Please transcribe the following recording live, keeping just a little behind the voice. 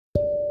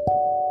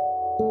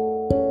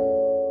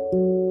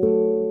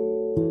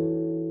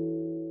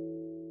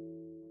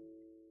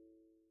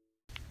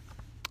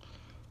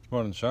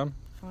Morning, Sam.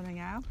 Morning,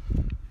 Al.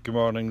 Good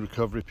morning,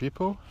 recovery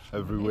people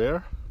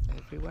everywhere.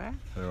 Everywhere.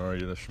 How are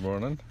you this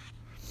morning?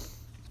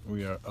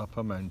 We are up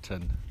a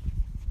mountain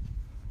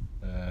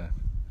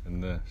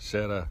in the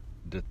Serra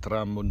di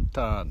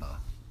Tramontana.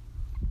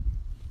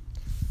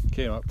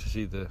 Came up to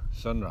see the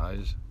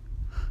sunrise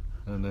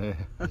and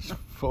it's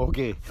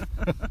foggy.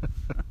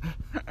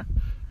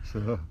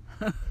 So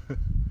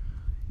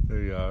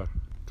there you are.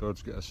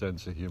 God's got a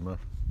sense of humour.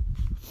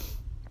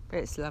 But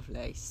it's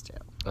lovely still.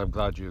 I'm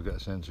glad you've got a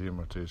sense of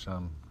humour too,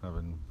 Sam,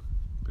 having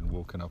been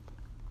woken up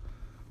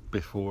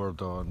before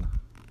dawn.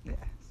 Yes.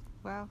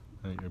 Well,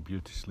 Out your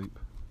beauty sleep.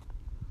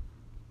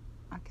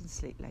 I can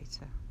sleep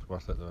later. It's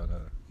worth it though, isn't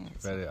it? Yeah,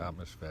 It's very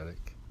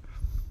atmospheric.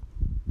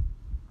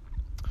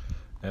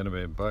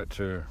 Anyway, back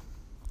to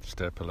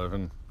step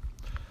 11.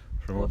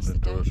 From What's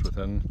opening the doors date?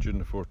 within, June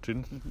the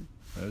 14th.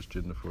 Mm-hmm. It is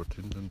June the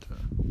 14th, isn't it?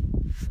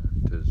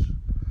 Yeah, it is.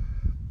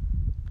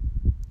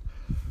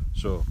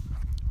 So,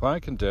 why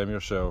condemn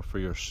yourself for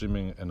your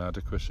seeming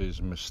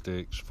inadequacies,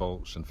 mistakes,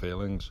 faults and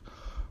failings?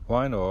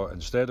 Why not,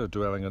 instead of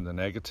dwelling on the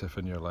negative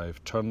in your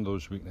life, turn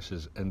those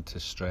weaknesses into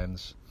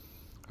strengths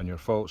and your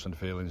faults and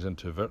failings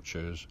into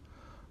virtues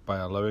by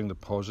allowing the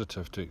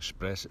positive to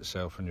express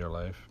itself in your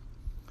life?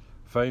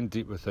 Find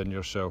deep within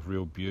yourself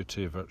real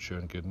beauty, virtue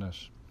and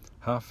goodness.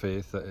 Have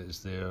faith that it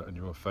is there and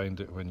you will find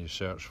it when you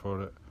search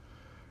for it.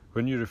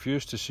 When you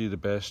refuse to see the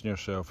best in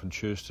yourself and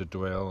choose to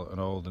dwell on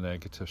all the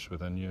negatives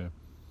within you,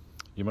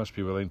 you must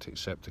be willing to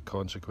accept the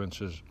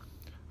consequences,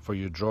 for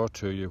you draw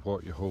to you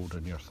what you hold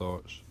in your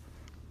thoughts.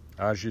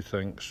 As you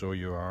think, so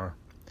you are.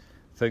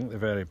 Think the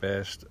very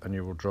best, and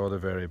you will draw the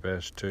very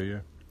best to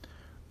you.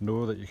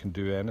 Know that you can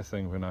do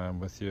anything when I am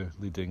with you,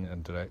 leading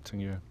and directing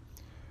you.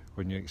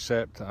 When you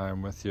accept that I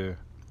am with you,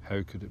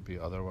 how could it be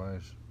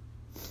otherwise?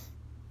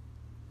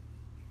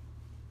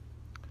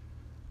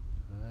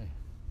 Aye.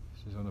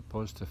 This is on a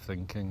positive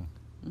thinking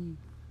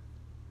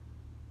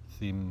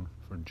theme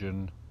for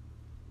June.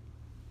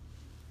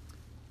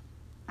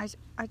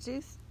 I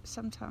do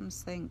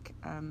sometimes think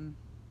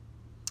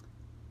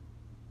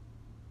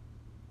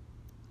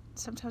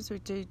sometimes we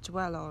do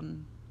dwell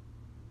on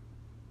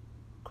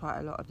quite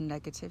a lot of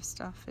negative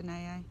stuff in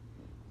AA.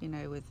 You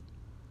know, with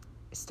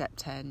step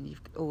 10, you're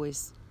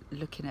always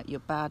looking at your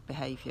bad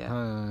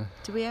behaviour.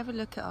 Do we ever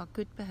look at our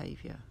good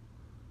behaviour?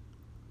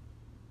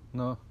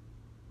 No.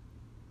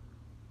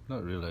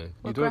 Not really.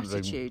 Well,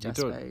 gratitude, I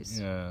suppose.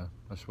 Yeah,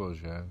 I suppose,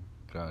 yeah.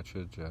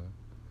 Gratitude, yeah.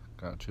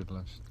 Gratitude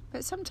list.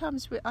 But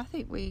sometimes I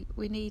think we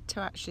need to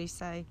actually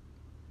say,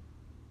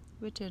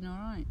 we're doing all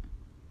right.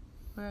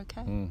 We're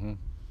okay. Mm-hmm.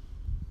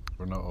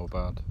 We're not all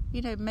bad.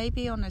 You know,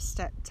 maybe on a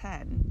step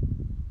 10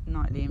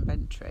 nightly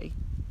inventory,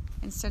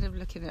 instead of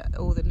looking at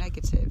all the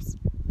negatives,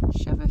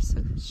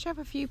 shove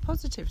a few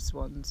positive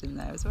ones in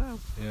there as well.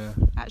 Yeah.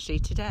 Actually,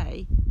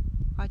 today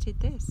I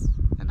did this,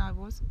 and I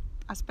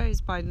suppose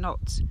by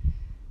not,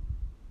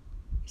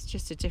 it's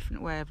just a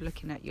different way of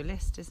looking at your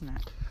list, isn't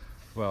it?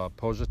 Well, a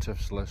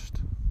positives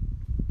list,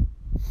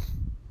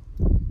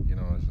 you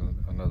know, is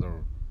another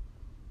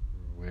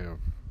way of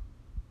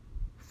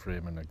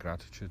framing a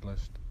gratitude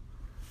list.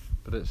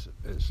 But it's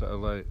sort of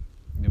like,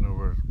 you know,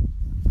 we're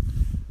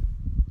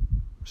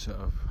sort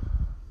of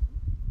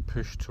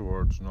pushed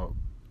towards not,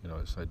 you know,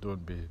 it's like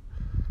don't be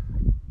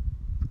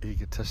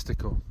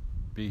egotistical,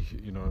 be,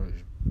 you know,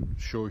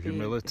 show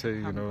humility,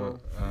 you know.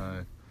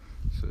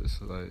 So it's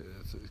like,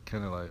 it's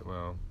kind of like,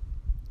 well,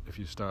 if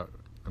you start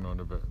going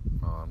on about,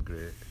 oh, I'm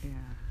great,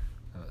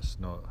 that's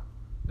not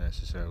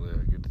necessarily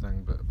a good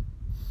thing. But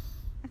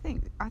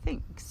I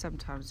think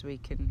sometimes we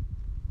can,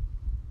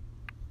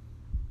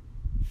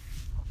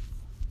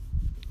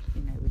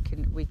 you know,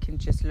 we can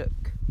just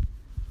look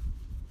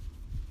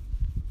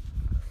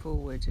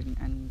forward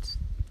and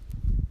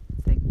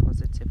think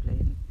positively.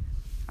 And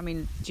I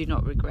mean, do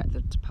not regret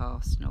the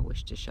past nor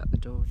wish to shut the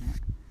door on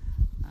it.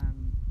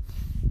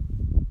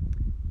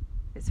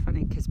 It's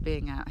funny because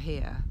being out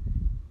here,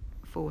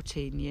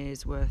 14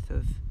 years worth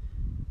of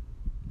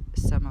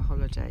summer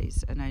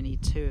holidays and only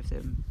 2 of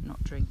them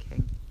not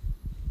drinking.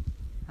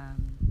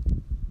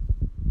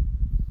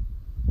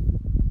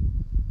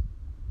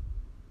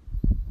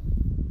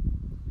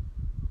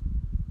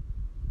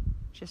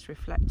 Just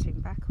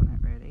reflecting back on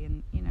it really,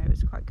 and you know, it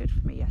was quite good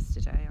for me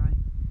yesterday.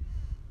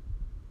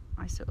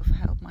 I sort of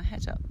held my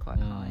head up quite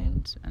high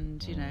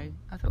and you know,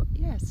 I thought,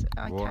 yes,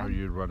 I can. What are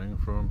you running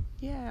from?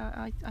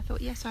 Yeah, I thought,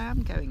 yes, I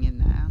am going in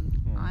there.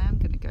 I am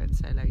going to go and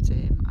say hello to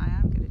him. I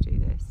am going to do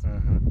this.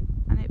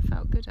 And it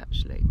felt good,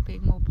 actually,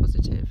 being more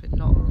positive and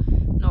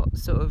not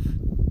sort of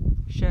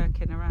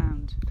shirking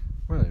around.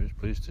 Well, I was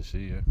pleased to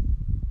see you.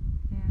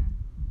 Yeah.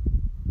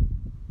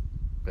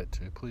 Bit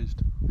too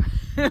pleased.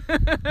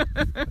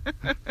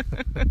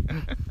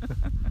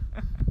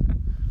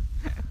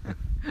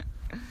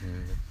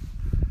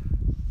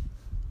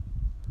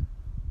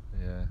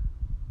 Yeah.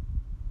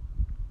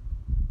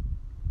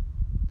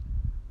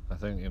 I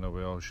think, you know,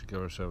 we all should give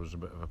ourselves a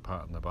bit of a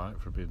pat on the back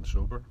for being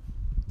sober.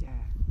 Yeah.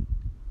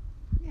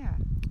 Yeah.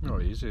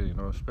 Not easy, you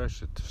know,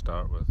 especially to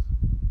start with.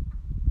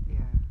 Yeah,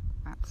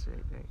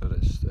 absolutely. But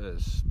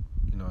it's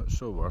it's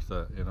so worth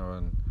it,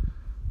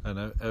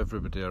 and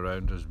everybody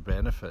around us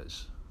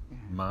benefits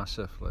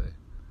massively,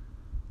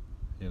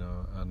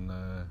 and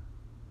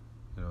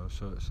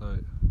so it's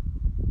like,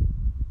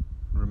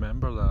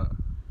 remember that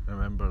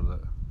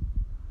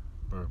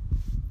we're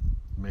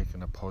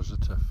making a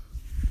positive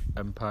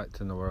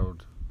impact in the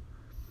world,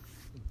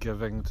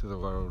 giving to the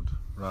world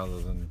rather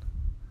than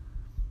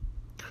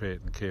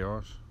creating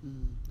chaos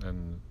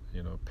and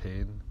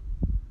pain.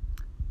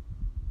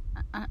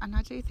 And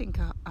I do think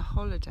a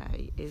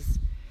holiday is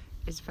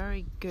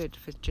very good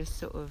for just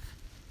sort of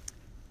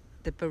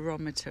the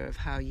barometer of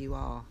how you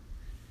are.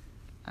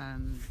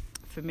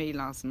 For me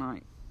last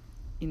night,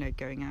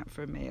 going out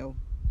for a meal,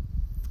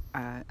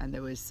 and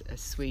there was a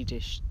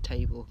Swedish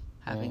table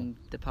having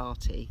the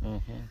party,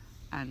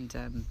 and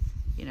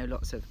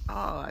lots of,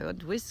 I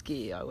want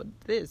whiskey, I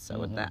want this, I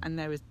want that, and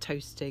there was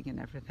toasting and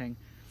everything,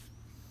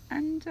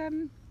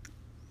 and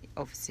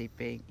obviously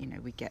being,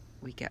 we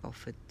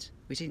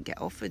didn't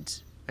get offered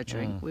a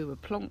drink, we were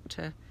plonked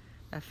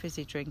a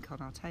fizzy drink on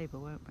our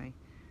table, weren't we?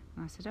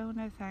 And I said, oh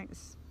no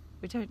thanks,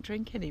 we don't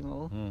drink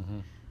anymore.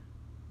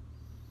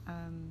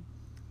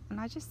 And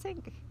I just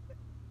think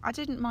I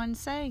didn't mind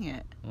saying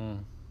it.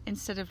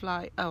 Instead of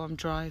like, oh, I'm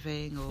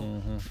driving,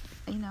 or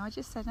I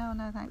just said, oh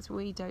no thanks,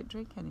 we don't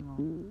drink anymore.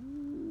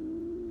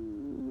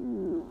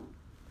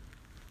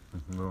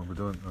 No, we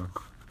don't. No.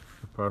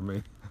 Pardon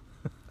me.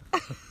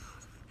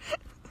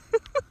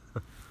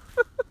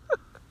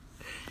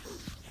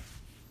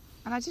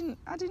 And I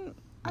didn't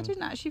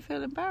actually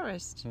feel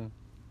embarrassed.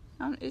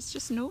 It's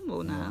just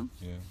normal now.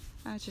 Yeah.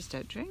 I just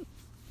don't drink.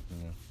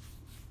 Yeah.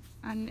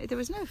 And there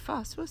was no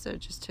fuss, was there?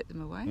 Just took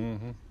them away.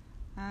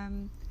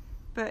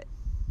 But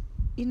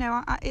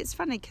it's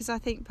funny because I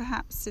think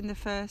perhaps in the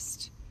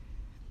first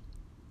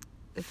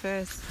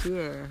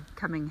year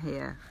coming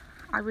here,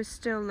 I was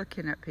still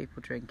looking at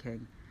people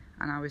drinking,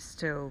 and I was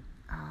still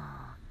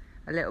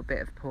a little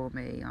bit of poor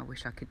me. I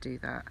wish I could do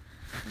that.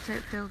 I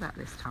don't feel that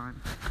this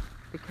time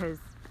because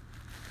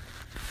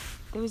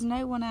there was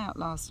no one out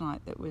last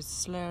night that was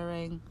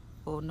slurring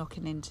or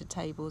knocking into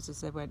tables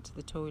as they went to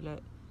the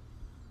toilet.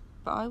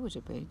 But I would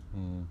have been.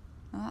 And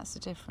that's the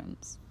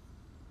difference.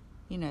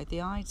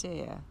 The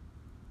idea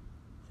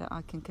that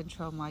I can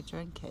control my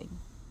drinking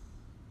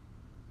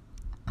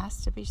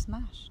has to be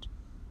smashed.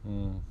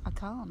 I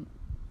can't.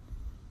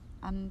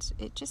 And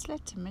it just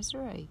led to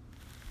misery.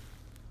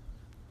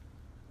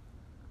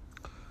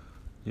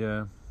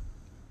 Yeah.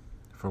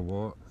 For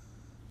what?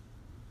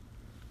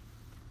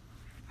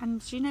 And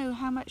do you know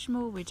how much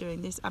more we're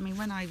doing this? I mean,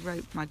 when I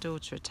wrote my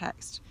daughter a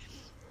text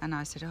and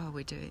I said,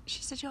 we're doing...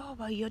 She said,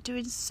 well, you're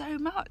doing so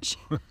much.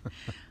 I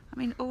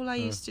mean, all I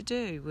used to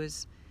do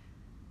was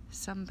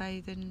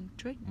sunbathe and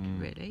drink,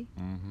 really.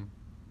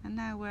 And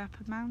now we're up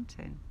a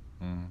mountain,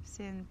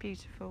 seeing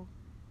beautiful...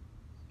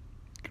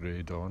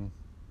 grey dawn.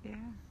 Yeah.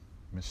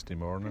 Misty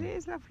morning. It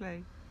is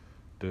lovely.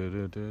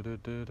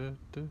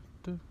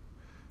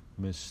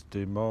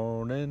 Misty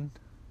morning,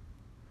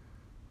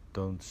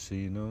 don't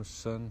see no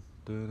sun.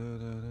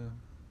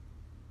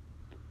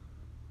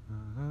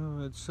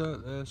 It's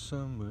out there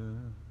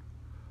somewhere,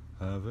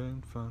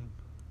 having fun.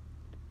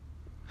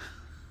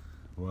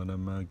 One of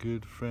my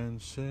good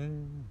friends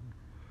said,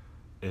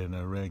 in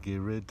a reggae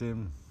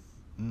rhythm.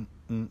 I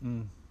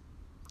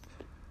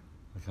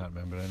can't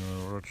remember any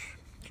of the words,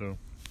 so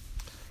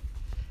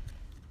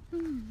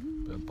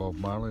bit of Bob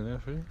Marley there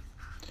for you.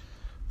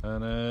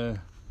 And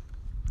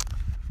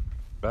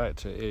back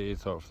to AA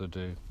thought for the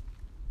day.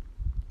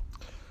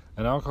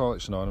 In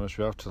Alcoholics Anonymous,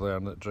 we have to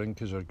learn that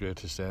drink is our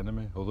greatest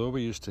enemy. Although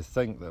we used to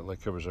think that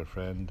liquor was our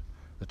friend,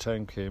 the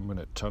time came when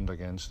it turned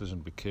against us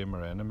and became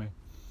our enemy.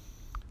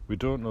 We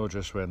don't know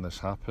just when this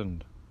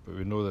happened, but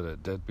we know that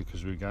it did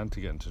because we began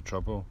to get into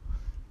trouble,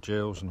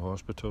 jails and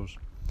hospitals.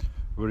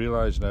 We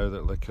realise now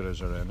that liquor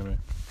is our enemy.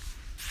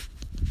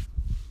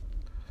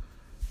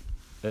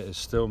 It is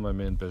still my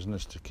main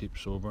business to keep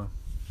sober.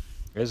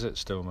 Is it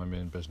still my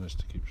main business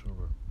to keep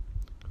sober?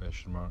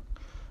 Question mark.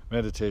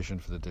 Meditation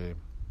for the day.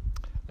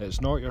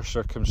 It's not your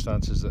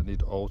circumstances that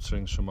need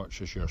altering so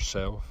much as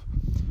yourself.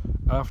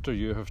 After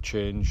you have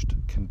changed,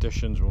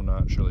 conditions will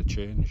naturally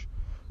change.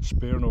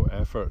 Spare no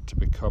effort to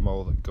become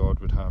all that God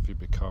would have you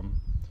become.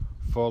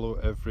 Follow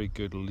every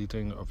good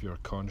leading of your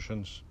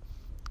conscience.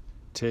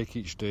 Take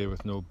each day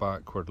with no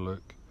backward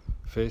look.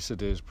 Face the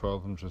day's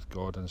problems with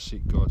God and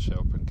seek God's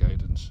help and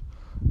guidance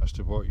as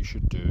to what you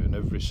should do in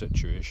every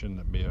situation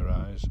that may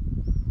arise.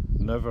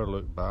 Never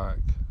look back.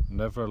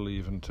 Never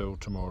leave until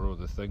tomorrow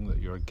the thing that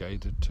you are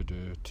guided to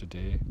do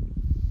today.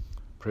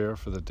 Prayer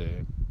for the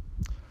day.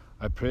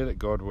 I pray that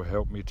God will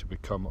help me to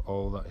become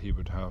all that He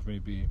would have me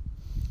be.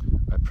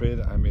 I pray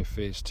that I may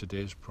face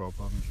today's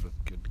problems with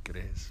good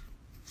grace.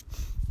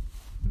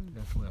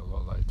 Definitely a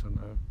lot lighter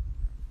now.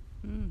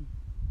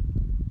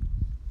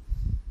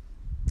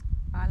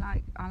 I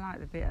like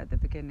the bit at the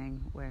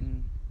beginning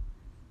when,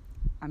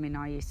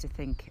 I used to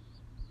think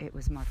it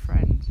was my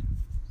friend.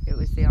 It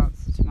was the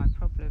answer to my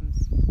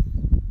problems.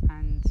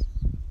 And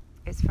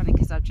it's funny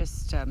because I've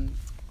just,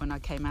 when I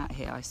came out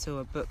here, I saw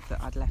a book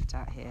that I'd left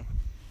out here.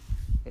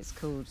 It's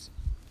called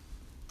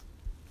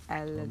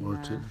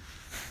Eleanor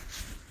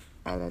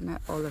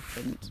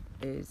Oliphant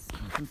is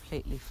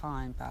Completely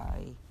Fine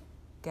by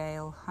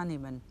Gail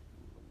Honeyman.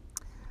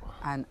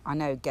 And I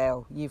know,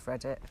 Gail, you've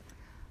read it.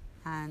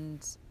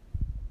 And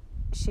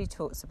she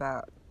talks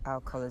about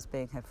alcohol as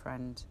being her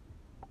friend.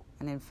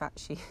 And in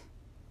fact,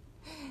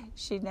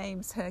 she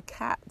names her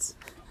cat,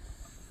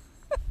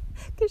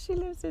 because she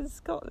lives in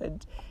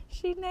Scotland,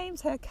 she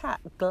names her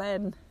cat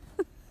Glenn.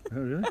 Oh,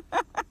 really?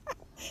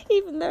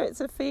 Even though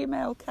it's a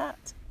female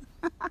cat.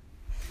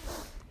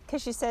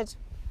 Because she said,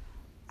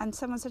 and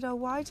someone said, oh,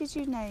 why did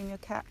you name your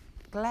cat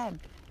Glenn?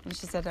 And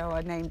she said, oh,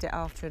 I named it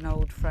after an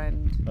old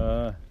friend.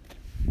 But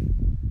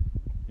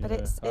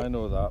I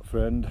know that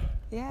friend.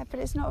 Yeah, but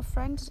it's not a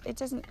friend. It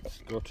doesn't.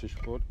 Scottish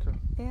vodka.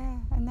 Yeah,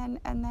 and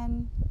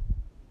then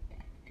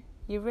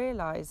you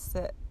realise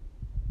that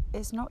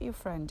it's not your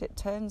friend. It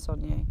turns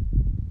on you.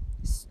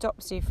 It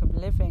stops you from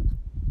living.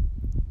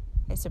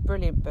 It's a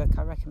brilliant book.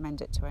 I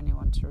recommend it to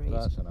anyone to read.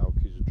 That's an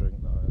alkies drink,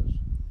 that is.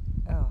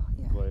 Oh,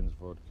 yeah. Glenn's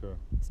vodka.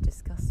 It's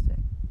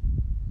disgusting.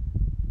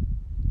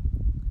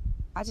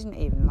 I didn't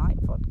even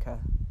like vodka.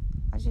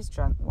 I just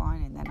drank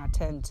wine and then I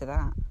turned to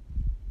that.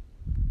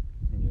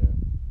 Yeah.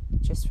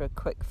 Just for a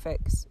quick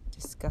fix.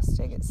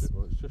 Disgusting. It's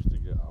just to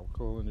get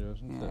alcohol in you,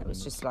 isn't it? Yeah, it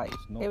was just like,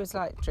 it was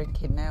like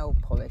drinking nail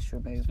polish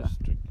remover. It's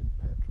just drinking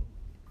petrol.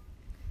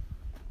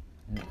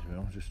 Yeah,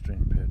 well, just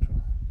drink petrol.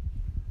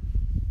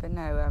 But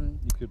no,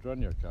 you could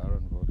run your car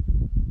on vodka.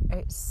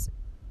 It's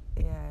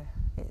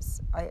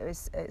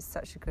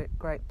such a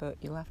great book.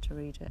 You'll have to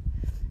read it.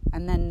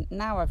 And then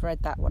now I've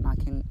read that one, I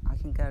can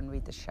go and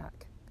read The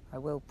Shack. I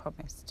will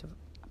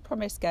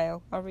promise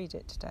Gail, I'll read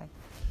it today.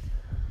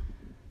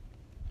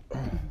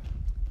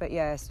 But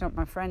yeah, it's not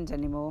my friend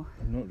anymore.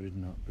 I'm not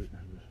reading that book now.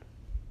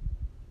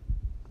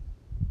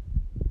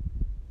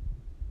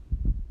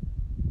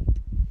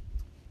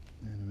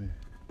 Anyway.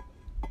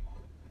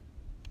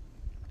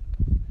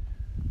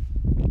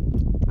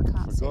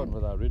 I've forgotten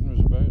what that reading was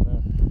about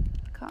now.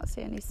 I can't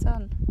see any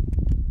sun.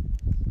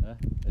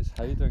 It's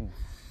hiding.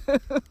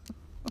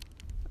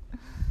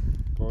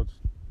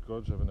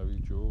 God's having a wee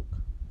joke.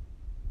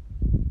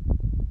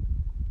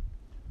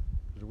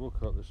 I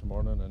woke up this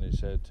morning and he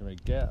said to me,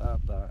 get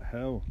up that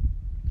hill,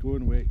 go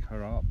and wake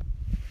her up.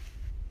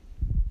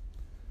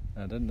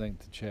 And I didn't think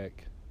to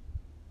check.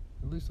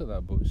 It looks like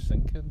that boat's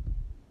sinking.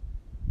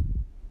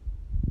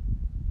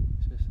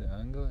 It's just the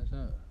angle, isn't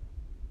it?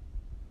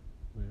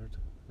 Weird.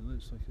 It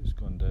looks like it's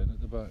gone down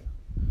at the back.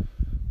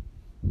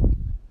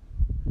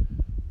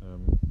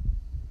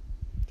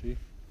 See?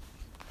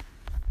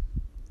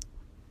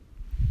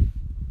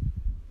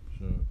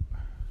 So,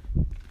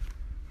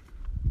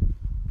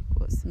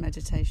 what's the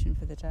meditation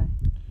for the day?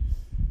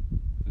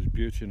 There's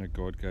beauty in a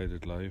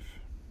God-guided life.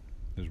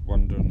 There's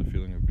wonder in the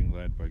feeling of being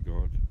led by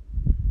God.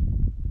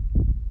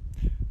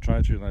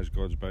 Try to realise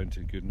God's bounty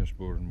and goodness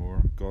more and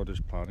more. God is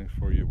planning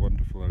for you.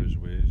 Wonderful are His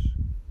ways.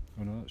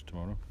 Oh no, that's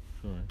tomorrow.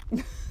 Sorry.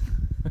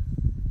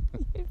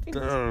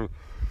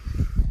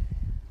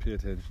 Pay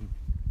attention.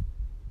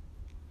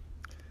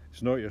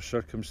 It's not your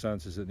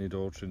circumstances that need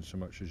altering so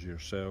much as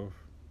yourself.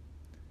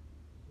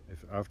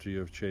 If after you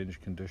have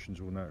changed, conditions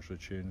will naturally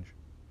change.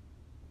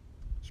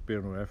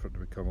 Spare no effort to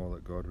become all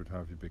that God would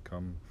have you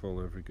become.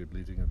 Follow every good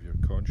leading of your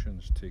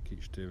conscience. Take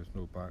each day with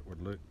no backward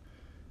look.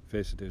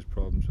 Face the day's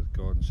problems with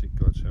God and seek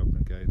God's help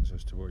and guidance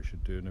as to what you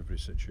should do in every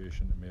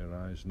situation that may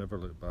arise. Never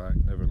look back.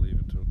 Never leave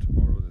until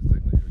tomorrow the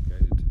thing that you're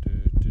guided to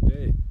do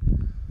today.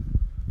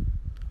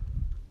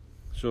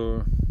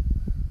 So,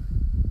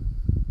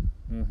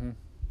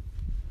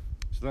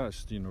 so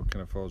that's,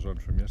 kind of falls on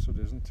from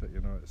yesterday, isn't it?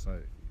 It's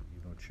like,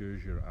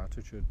 choose your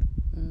attitude.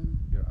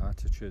 Your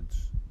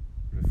attitudes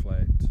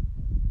reflect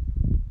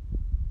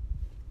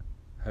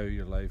how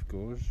your life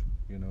goes.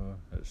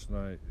 It's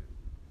like,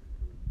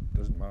 it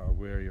doesn't matter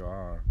where you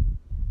are,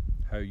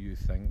 how you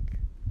think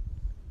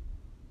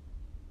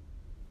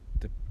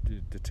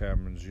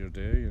determines your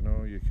day.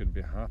 You can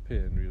be happy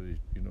and really,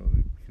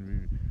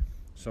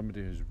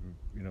 somebody who's,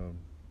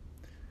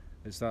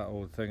 it's that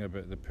old thing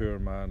about the poor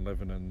man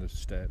living in the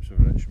steps of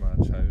a rich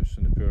man's house,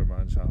 and the poor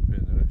man's happy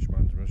and the rich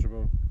man's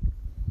miserable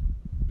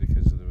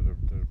because of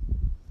their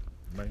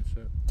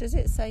mindset. Does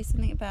it say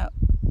something about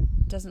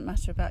doesn't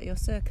matter about your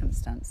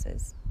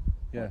circumstances?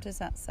 Yeah. What does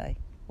that say?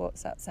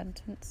 What's that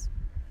sentence?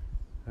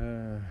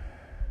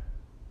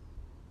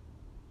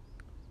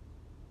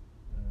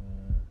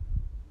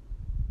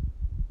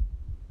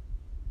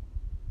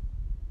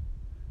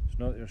 It's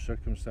not your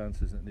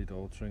circumstances that need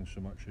altering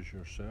so much as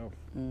yourself.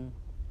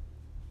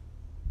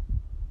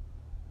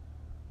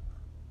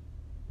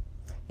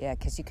 Yeah,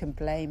 because you can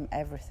blame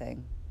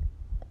everything,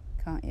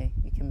 can't you?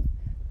 You can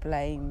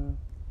blame.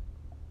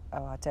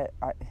 Well, that's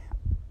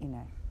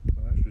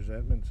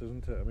resentments,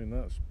 isn't it? I mean,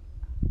 that's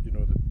the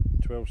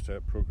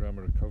 12-step program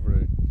of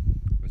recovery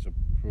is a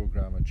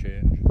program of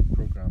change, a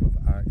program of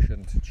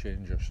action to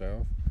change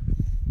yourself.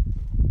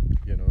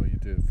 You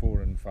do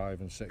 4 and 5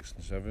 and 6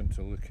 and 7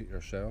 to look at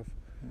yourself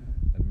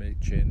and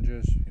make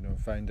changes.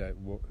 Find out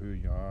who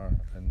you are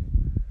and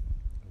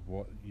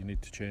what you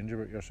need to change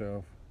about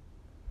yourself,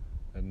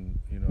 and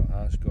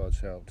ask God's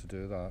help to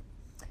do that.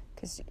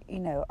 Because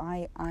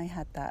I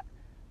had that.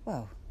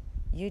 Well,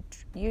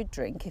 you'd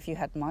drink if you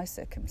had my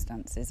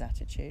circumstances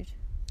attitude.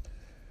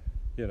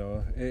 8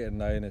 and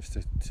 9 is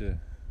to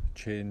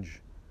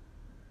change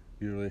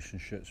your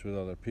relationships with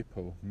other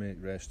people, make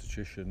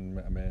restitution,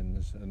 make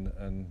amends,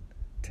 and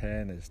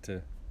 10 is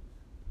to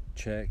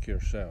check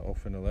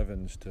yourself, and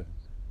 11 is to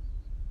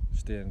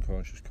stay in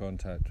conscious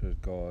contact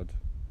with God,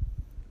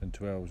 and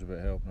 12 is about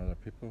helping other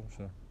people.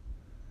 So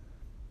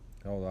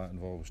all that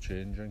involves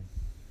changing.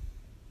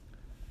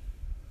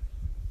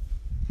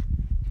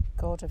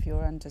 God of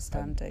your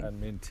understanding. And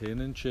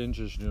maintaining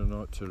changes,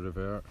 not to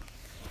revert.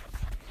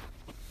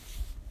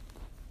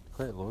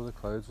 Quite low, the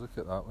clouds. Look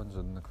at that one's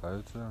in the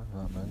clouds there.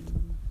 That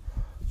mountain.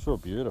 So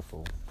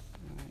beautiful.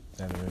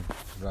 Right. Anyway,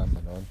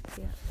 rambling on.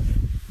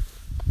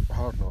 Yeah.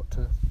 Hard not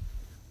to.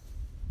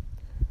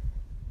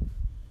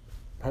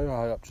 How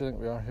high up do you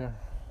think we are here?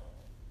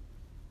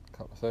 A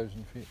couple of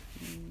 1,000 feet.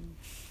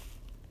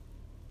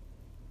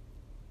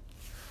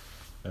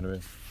 Anyway.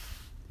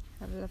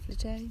 Have a lovely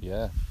day.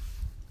 Yeah.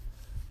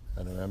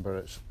 And remember,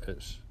 it's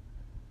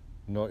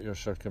not your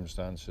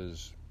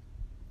circumstances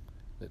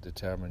that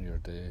determine your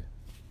day.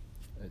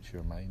 It's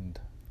your mind.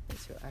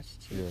 It's your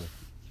attitude.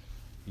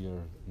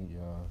 Your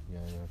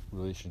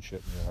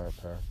relationship with your higher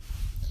power.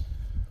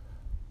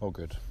 All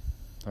good.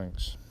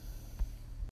 Thanks.